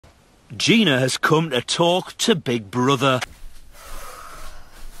Gina has come to talk to Big Brother.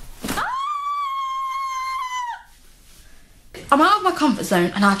 I'm out of my comfort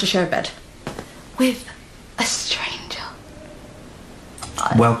zone and I have to share a bed with a stranger.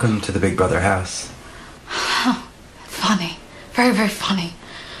 Welcome to the Big Brother house. Funny. Very, very funny.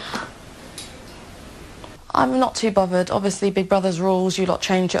 I'm not too bothered. Obviously, Big Brother's rules, you lot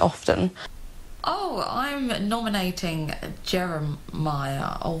change it often. Oh, I'm nominating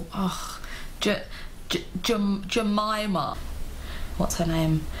Jeremiah. Jemima. What's her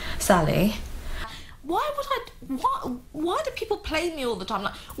name? Sally. Why do people play me all the time?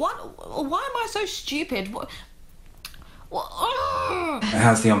 Like, why am I so stupid?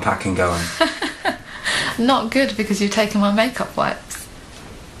 How's the unpacking going? Not good, because you've taken my makeup wipes.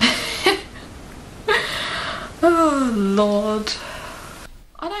 Oh, Lord.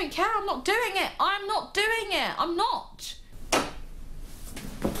 I don't care, I'm not doing it. I'm not doing it. I'm not.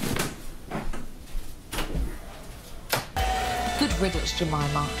 Good riddance,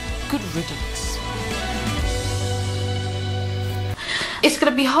 Jemima. Good riddance. It's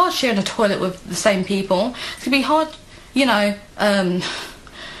going to be hard sharing a toilet with the same people. It's going to be hard, you know,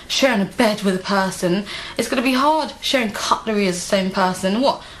 sharing a bed with a person. It's going to be hard sharing cutlery as the same person.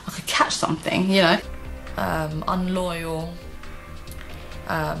 What? I could catch something, you know. Unloyal,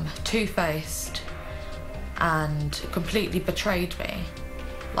 two-faced, and completely betrayed me,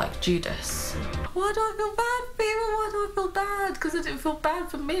 like Judas. Why do I feel bad, people? Why do I feel bad? Because I didn't feel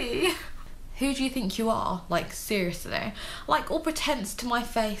bad for me. Who do you think you are? Like, seriously. Like, all pretense to my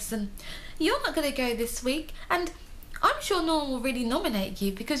face, and you're not going to go this week, and I'm sure no one will really nominate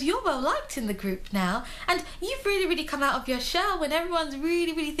you because you're well liked in the group now, and you've really come out of your shell when everyone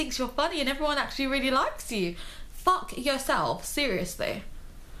really thinks you're funny and everyone actually really likes you. Fuck yourself, seriously.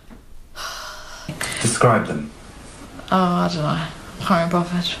 Describe them. Oh, I don't know. I can't be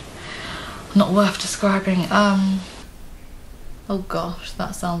bothered. Not worth describing. Oh gosh,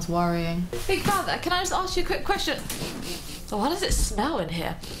 that sounds worrying. Big Brother, can I just ask you a quick question? So why does it smell in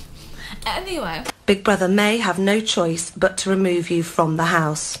here? Anyway. Big Brother may have no choice but to remove you from the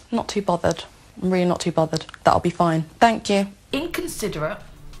house. Not too bothered. I'm really not too bothered. That'll be fine. Thank you. Inconsiderate,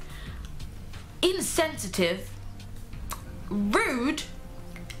 insensitive, rude,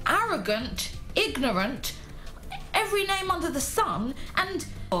 arrogant, ignorant, every name under the sun, and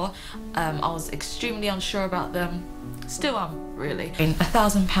I was extremely unsure about them. Still am, really.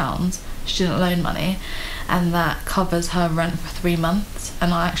 £1,000 student loan money, and that covers her rent for 3 months,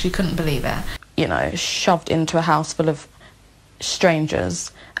 and I actually couldn't believe it. You know, shoved into a house full of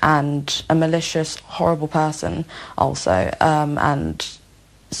strangers and a malicious, horrible person also, and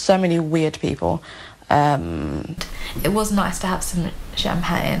so many weird people. It was nice to have some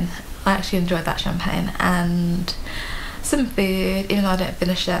champagne. I actually enjoyed that champagne, and some food, even though I didn't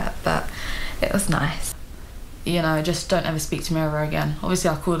finish it, but it was nice. You know, just don't ever speak to me ever again. Obviously,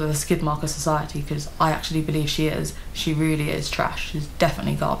 I called her the skid mark of society because I actually believe she is. She really is trash. She's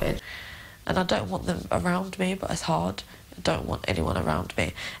definitely garbage. And I don't want them around me, but it's hard. I don't want anyone around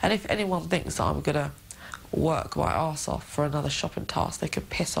me. And if anyone thinks that I'm gonna work my arse off for another shopping task, they can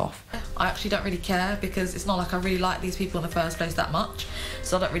piss off. I actually don't really care because it's not like I really like these people in the first place that much,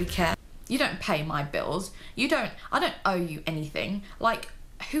 so I don't really care. You don't pay my bills. I don't owe you anything. Like,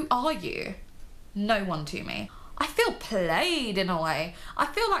 who are you? No one to me. I feel played in a way. I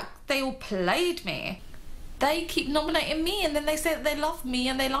feel like they all played me. They keep nominating me, and then they say that they love me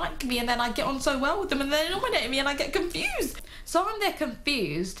and they like me, and then I get on so well with them and they nominate me and I get confused. So I'm there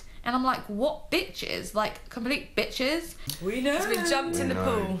confused and I'm like, what bitches? Like, complete bitches. We know. We jumped in the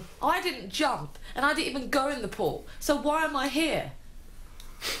pool. I didn't jump and I didn't even go in the pool. So why am I here?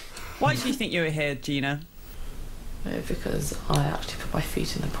 Why do you think you were here, Gina? Because I actually put my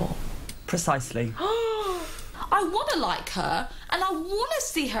feet in the pool. Precisely. I want to like her, and I want to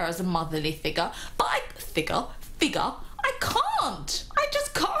see her as a motherly figure, but I can't. I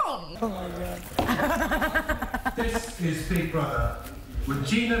just can't. Oh my God. This is Big Brother. Would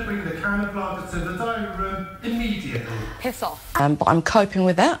Gina bring the can of lager to the dining room immediately? Piss off. But I'm coping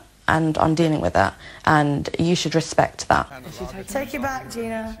with it, and I'm dealing with it, and you should respect that. Take it back,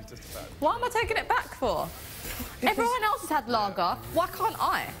 Gina. What am I taking it back for? Everyone else has had lager, why can't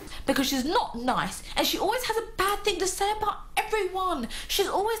I? Because she's not nice, and she always has a bad thing to say about everyone. She's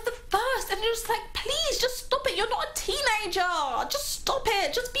always the first, and you're just like, please, just stop it. You're not a teenager. Just stop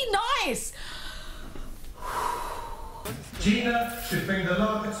it. Just be nice. Gina should bring the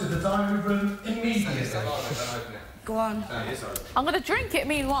lager to the dining room immediately. Go on. I'm going to drink it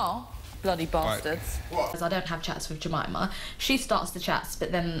meanwhile. Bloody bastards. Right. I don't have chats with Jemima. She starts the chats,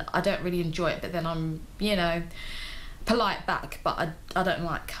 but then I don't really enjoy it, but then I'm, you know, polite back, but I don't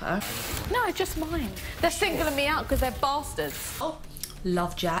like her. No, just mine. They're singling me out because they're bastards. Oh,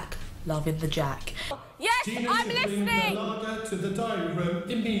 love Jack, loving the Jack. Yes, Gina I'm should bring the listening. lager to the dining room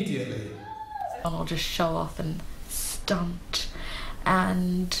immediately. And I'll just show off and stunt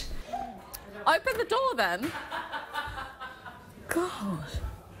and... Open the door then. God.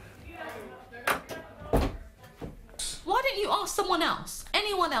 Why didn't you ask someone else?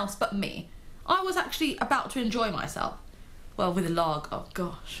 Anyone else but me? I was actually about to enjoy myself. Well, with a lager, oh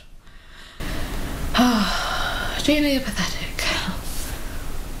gosh. Gina, you're pathetic.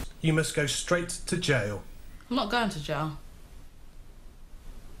 You must go straight to jail. I'm not going to jail.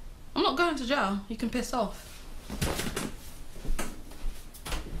 I'm not going to jail. You can piss off.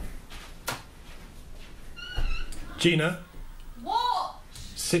 Gina, What?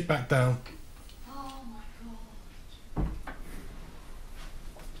 sit back down. Oh my God.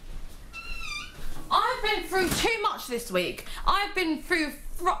 I've been through too much this week. I've been through...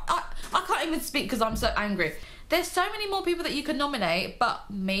 I can't even speak because I'm so angry. There's so many more people that you could nominate, but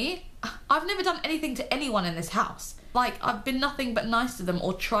me? I've never done anything to anyone in this house. Like, I've been nothing but nice to them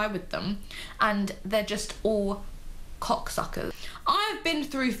or try with them, and they're just all cocksuckers. I've been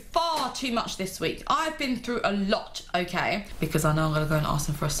through far too much this week. I've been through a lot, okay? Because I know I'm gonna go and ask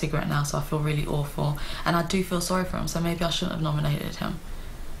him for a cigarette now, so I feel really awful. And I do feel sorry for him, so maybe I shouldn't have nominated him.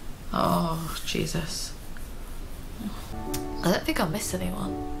 Oh, Jesus. I don't think I miss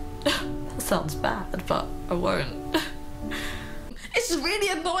anyone. That sounds bad, but I won't. It's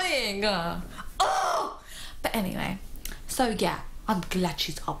really annoying. Oh! But anyway, so yeah, I'm glad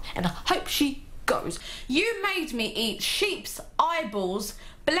she's up, and I hope she goes. You made me eat sheep's eyeballs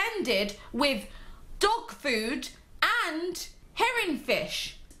blended with dog food and herring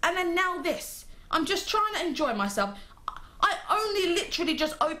fish. And then now this. I'm just trying to enjoy myself. I only literally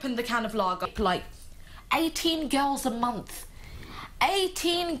just opened the can of lager. Like, 18 girls a month.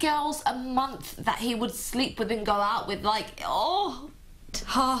 18 girls a month that he would sleep with and go out with. Like, oh.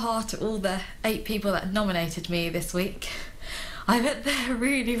 Ha-ha to all the 8 people that nominated me this week. I bet they're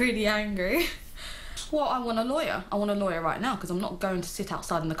really, really angry. Well, I want a lawyer. I want a lawyer right now because I'm not going to sit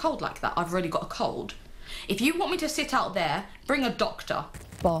outside in the cold like that. I've already got a cold. If you want me to sit out there, bring a doctor.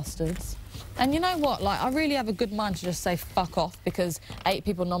 Bastards. And you know what? Like, I really have a good mind to just say fuck off because 8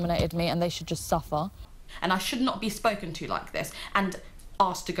 people nominated me and they should just suffer. And I should not be spoken to like this and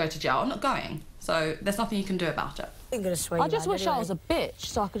asked to go to jail. I'm not going. So there's nothing you can do about it. I just wish I was a bitch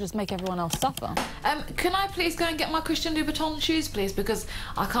so I could just make everyone else suffer. Can I please go and get my Christian Louboutin shoes, please? Because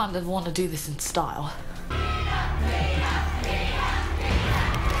I kind of want to do this in style.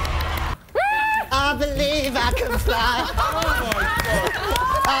 I believe I can fly. Oh my God.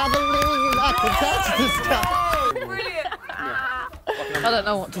 I believe I can touch the sky. Brilliant. I don't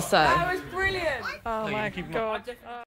know what to say. That was brilliant. Oh my God.